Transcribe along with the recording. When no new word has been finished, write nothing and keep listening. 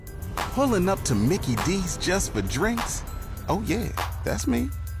Pulling up to Mickey D's just for drinks? Oh yeah, that's me.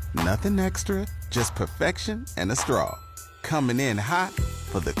 Nothing extra, just perfection and a straw. Coming in hot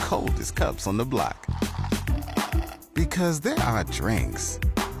for the coldest cups on the block. Because there are drinks.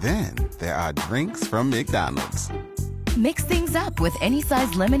 Then there are drinks from McDonald's. Mix things up with any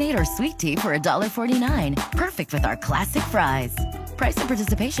size lemonade or sweet tea for $1.49. Perfect with our classic fries. Price and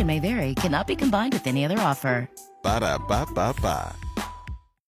participation may vary. Cannot be combined with any other offer. Ba-da-ba-ba-ba.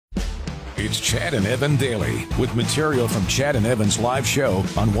 It's Chad and Evan Daily with material from Chad and Evan's live show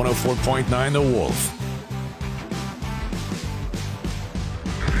on 104.9 The Wolf.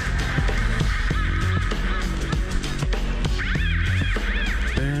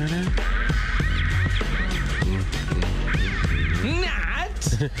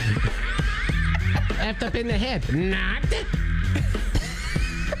 Effed up in the head. Not.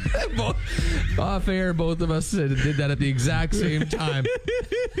 Off air, both of us did that at the exact same time.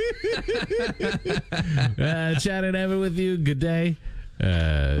 Chad and Evan with you. Good day.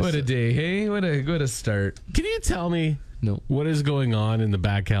 What a day, hey? What a start. Can you tell me No. what is going on in the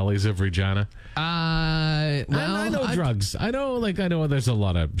back alleys of Regina? Well, I know drugs. I know there's a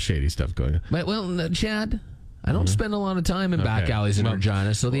lot of shady stuff going on. But, Chad, I don't spend a lot of time in back alleys in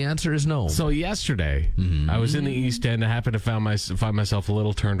Regina, so the answer is no. So yesterday, I was in the East End. I happened to find myself a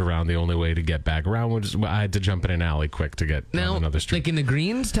little turned around. The only way to get back around was I had to jump in an alley quick to get on another street. Like in the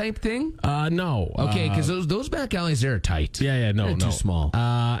Greens type thing? No. Okay, because those back alleys there are tight. Yeah, no. Too small.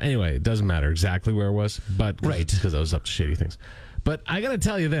 Anyway, it doesn't matter exactly where it was, but Right. because I was up to shady things. But I got to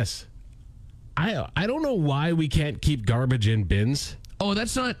tell you this. I don't know why we can't keep garbage in bins. Oh,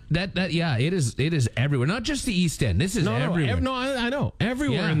 that's not that. Yeah, it is everywhere. Not just the East End. This is everywhere. I know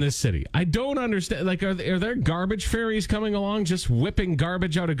everywhere Yeah. in this city. I don't understand. Like, are there garbage fairies coming along, just whipping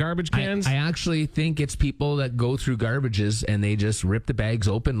garbage out of garbage cans? I actually think it's people that go through garbages and they just rip the bags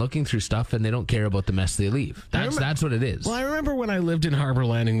open, looking through stuff, and they don't care about the mess they leave. That's what it is. Well, I remember when I lived in Harbor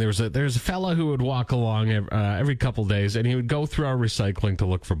Landing, there's a fella who would walk along every couple days, and he would go through our recycling to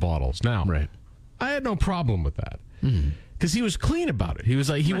look for bottles. Now, Right. I had no problem with that. Because he was clean about it. He was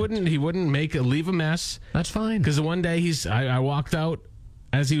like, he wouldn't leave a mess. That's fine. Because the one day I walked out,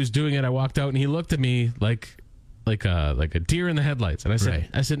 as he was doing it, I walked out and he looked at me like a deer in the headlights. And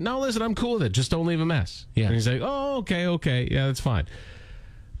I said, no, listen, I'm cool with it. Just don't leave a mess. Yeah. And he's like, oh, okay. Yeah, that's fine.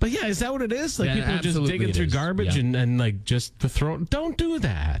 But yeah, is that what it is? Like, Yeah, people are just absolutely digging it through is. garbage Yeah. and like just the throw. Don't do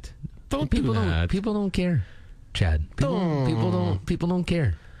that. Don't do that. People don't care, Chad. People don't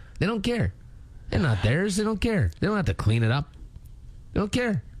care. They don't care. They're not theirs. They don't care. They don't have to clean it up. They don't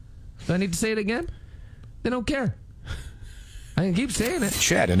care. Do I need to say it again? They don't care. I can keep saying it.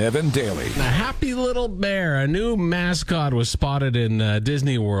 Chad and Evan Daily. A happy little bear. A new mascot was spotted in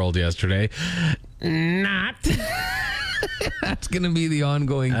Disney World yesterday. Not. That's going to be the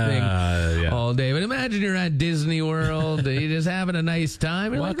ongoing thing all day. But imagine you're at Disney World, you're just having a nice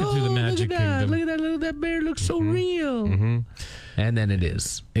time. You're Walking like, through the Magic look at Kingdom. that, look at that bear looks so real. And then it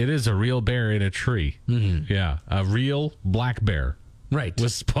is. It is a real bear in a tree. Yeah, a real black bear. Right.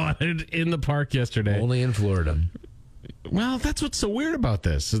 Was spotted in the park yesterday. Only in Florida. Well, that's what's so weird about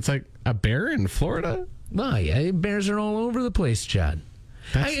this. It's like a bear in Florida? Well, yeah, bears are all over the place, Chad.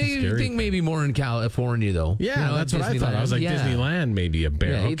 That's the I scary think thing. maybe more in California, though. Yeah, You know, that's what I thought. I was like, yeah. Disneyland, maybe a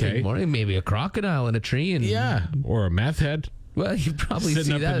bear. Yeah, you think okay. more, maybe a crocodile in a tree. And Yeah, or a meth head. Well, you probably Sitting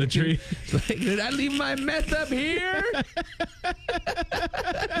see up that in the tree. Like, did I leave my meth up here?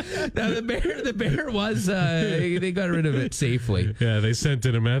 Now the bear was they got rid of it safely. Yeah, they sent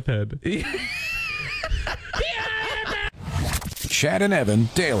in a meth head. Chad and Evan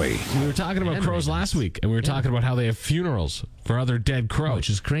Daily. We were talking about crows last week, and we were talking about how they have funerals for other dead crows. Which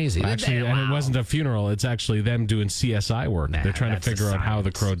is crazy. Actually, and it wasn't a funeral. It's actually them doing CSI work. They're trying to figure out how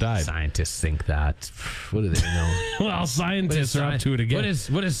the crow died. Scientists think that. What do they know? Well, scientists are up to it again.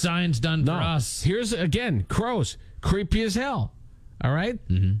 What has science done for us? Here's, again, crows. Creepy as hell. All right?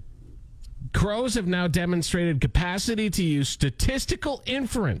 Crows have now demonstrated capacity to use statistical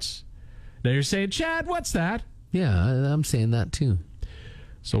inference. Now you're saying, Chad, what's that? Yeah, I'm saying that too.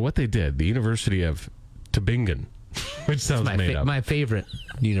 So what they did, the University of Tübingen, which sounds made up. My favorite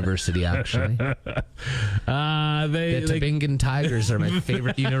university, actually. The Tübingen Tigers are my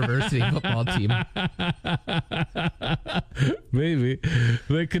favorite university football team. Maybe.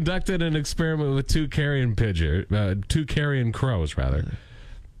 They conducted an experiment with two carrion crows, rather.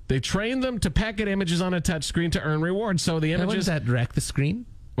 They trained them to peck at images on a touch screen to earn rewards. So the How images... does that wreck the screen?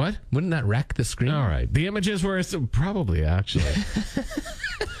 What? Wouldn't that wreck the screen? All right. The images were probably actually.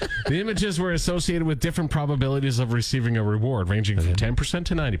 The images were associated with different probabilities of receiving a reward, ranging from 10%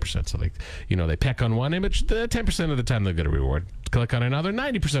 to 90%. So, they peck on one image, 10% of the time they'll get a reward. Click on another,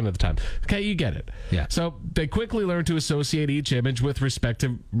 90% of the time. Okay, you get it. Yeah. So they quickly learned to associate each image with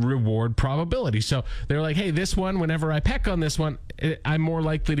respective reward probability. So they're like, hey, this one, whenever I peck on this one, I'm more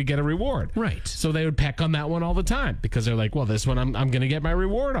likely to get a reward. Right. So they would peck on that one all the time because they're like, well, this one I'm going to get my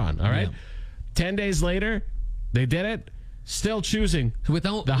reward on. All right. Yeah. 10 days later, they did it. Still choosing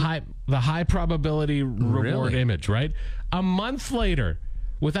without the high probability reward image, right? A month later,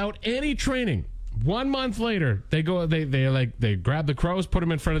 without any training, 1 month later, they grab the crows, put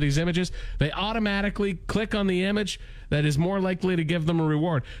them in front of these images. They automatically click on the image that is more likely to give them a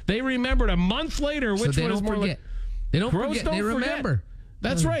reward. They remembered a month later which one is more likely. They don't Crows forget. don't They remember. forget.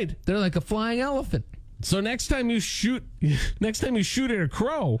 That's right. They're like a flying elephant. So next time you shoot at a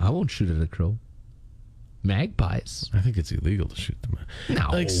crow, I won't shoot at a crow. Magpies. I think it's illegal to shoot them. No.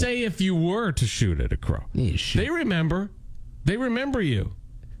 Like, say if you were to shoot at a crow. You shoot. They remember you.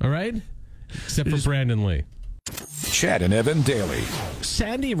 All right? Except for Brandon Lee. Chad and Evan daily.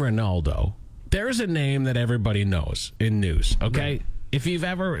 Sandy Ronaldo. There's a name that everybody knows in news, okay? Right. If you've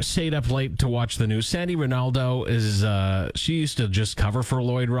ever stayed up late to watch the news, Sandy Ronaldo is, she used to just cover for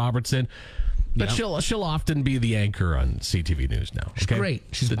Lloyd Robertson. But she'll often be the anchor on CTV News now. She's great.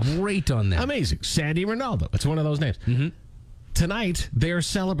 She's great on that. Amazing. Sandy Ronaldo. It's one of those names. Mm-hmm. Tonight, they are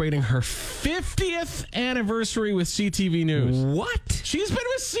celebrating her 50th anniversary with CTV News. What? She's been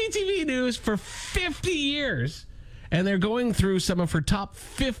with CTV News for 50 years. And they're going through some of her top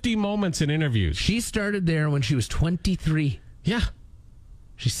 50 moments in interviews. She started there when she was 23. Yeah.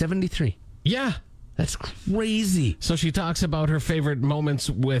 She's 73. Yeah. That's crazy. So she talks about her favorite moments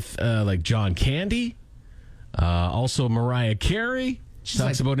with like John Candy, also Mariah Carey. She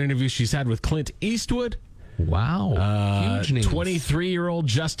talks about interviews she's had with Clint Eastwood. Wow. Huge names. 23-year-old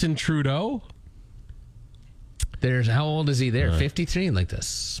Justin Trudeau. There's how old is he there? 53 and like the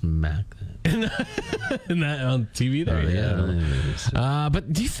smack. And that on TV there. Yeah.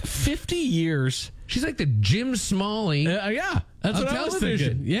 But 50 years. She's like the Jim Smalley. Yeah. That's what I was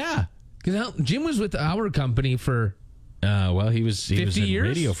thinking. Yeah. Because Jim was with our company for... he was 50 in years?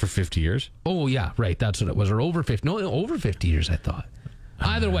 radio for 50 years. Oh, yeah, right. That's what it was. Or over 50. No, over 50 years, I thought.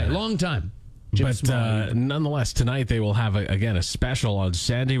 Either way, long time. But nonetheless, tonight they will have, a special on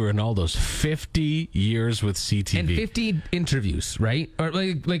Sandy Ronaldo's 50 years with CTV. And 50 interviews, right? Or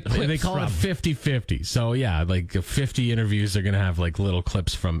like clips they call it 50-50. So, yeah, like 50 interviews. They're going to have like little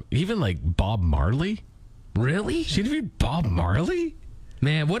clips from even like Bob Marley. Really? She interviewed Bob Marley?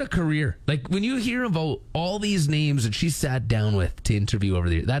 Man, what a career. Like, when you hear about all these names that she sat down with to interview over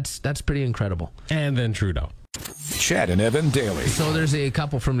there, that's pretty incredible. And then Trudeau. Chad and Evan daily. So there's a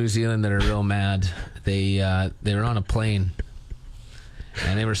couple from New Zealand that are real mad. They were on a plane,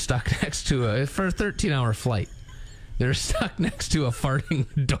 and they were stuck next to for a 13-hour flight. They were stuck next to a farting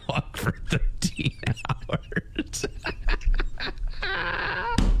dog for 13 hours.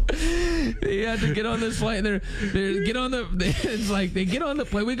 They had to get on this flight. They get on the. It's like they get on the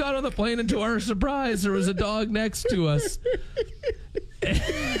plane. We got on the plane, and to our surprise, there was a dog next to us.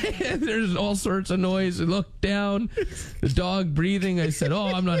 And there's all sorts of noise. I looked down, the dog breathing. I said, "Oh,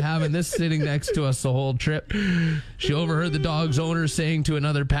 I'm not having this sitting next to us the whole trip." She overheard the dog's owner saying to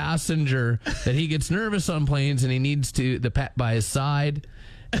another passenger that he gets nervous on planes and he needs the pet by his side.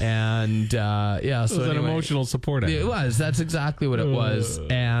 And so it was an emotional support. It was. That's exactly what it was.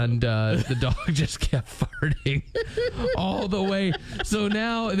 And the dog just kept farting all the way. So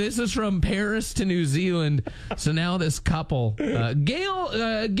now this is from Paris to New Zealand. So now this couple, Gil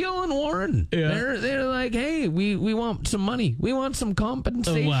and Warren, they're like, hey, we want some money. We want some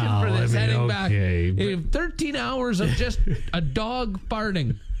compensation for this heading back. 13 hours of just a dog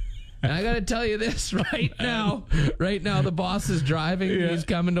farting. And I got to tell you this right now, the boss is driving, he's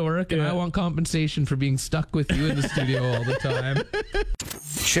coming to work, and I want compensation for being stuck with you in the studio all the time.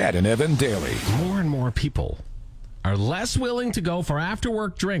 Chad and Evan daily. More and more people are less willing to go for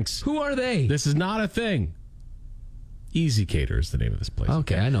after-work drinks. Who are they? This is not a thing. Easy Cater is the name of this place.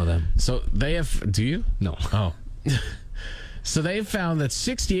 Okay, I know them. So they have... Do you? No. Oh. So they've found that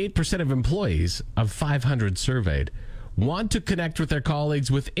 68% of employees of 500 surveyed want to connect with their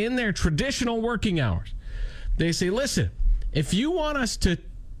colleagues within their traditional working hours. They say, listen, if you want us to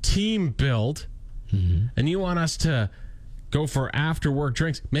team build and you want us to go for after work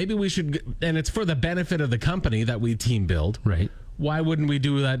drinks, maybe we should, and it's for the benefit of the company that we team build. Right. Why wouldn't we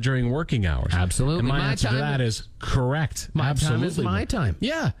do that during working hours? Absolutely. And my answer to that is correct. My Absolutely. time is my time.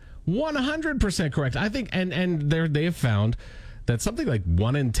 Yeah, 100% correct. I think, and they have found that something like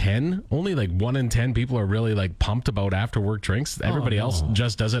 1 in 10, only like 1 in 10 people are really like pumped about after work drinks. Everybody else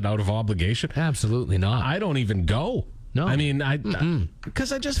just does it out of obligation. Absolutely not. I don't even go. No. I mean,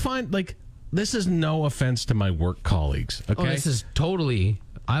 because I just find like this is no offense to my work colleagues. Okay, this is totally.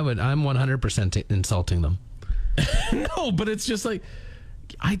 I'm 100% insulting them. No, but it's just like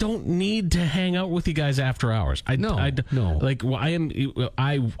I don't need to hang out with you guys after hours. No. Like well,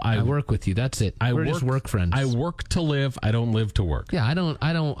 I work with you. That's it. We're just work friends. I work to live. I don't live to work. Yeah, I don't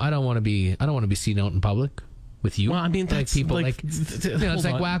want to be seen out in public with you. Well, I mean, like people it's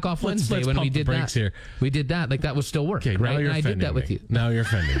like Whack Off Wednesday let's when we pump the did brakes that. here. We did that. Like that was still work, Okay, right? now you're And I did that offending with me. you. Now you're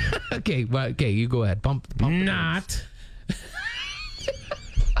offending me. Okay, well, you go ahead. Pump the brakes. Not.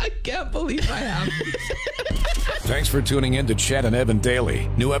 I can't believe I have. Thanks for tuning in to Chad and Evan Daily.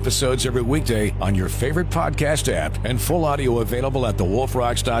 New episodes every weekday on your favorite podcast app and full audio available at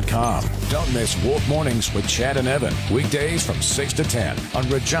thewolfrocks.com. Don't miss Wolf Mornings with Chad and Evan. Weekdays from 6 to 10 on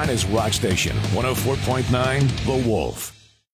Regina's Rock Station, 104.9 The Wolf.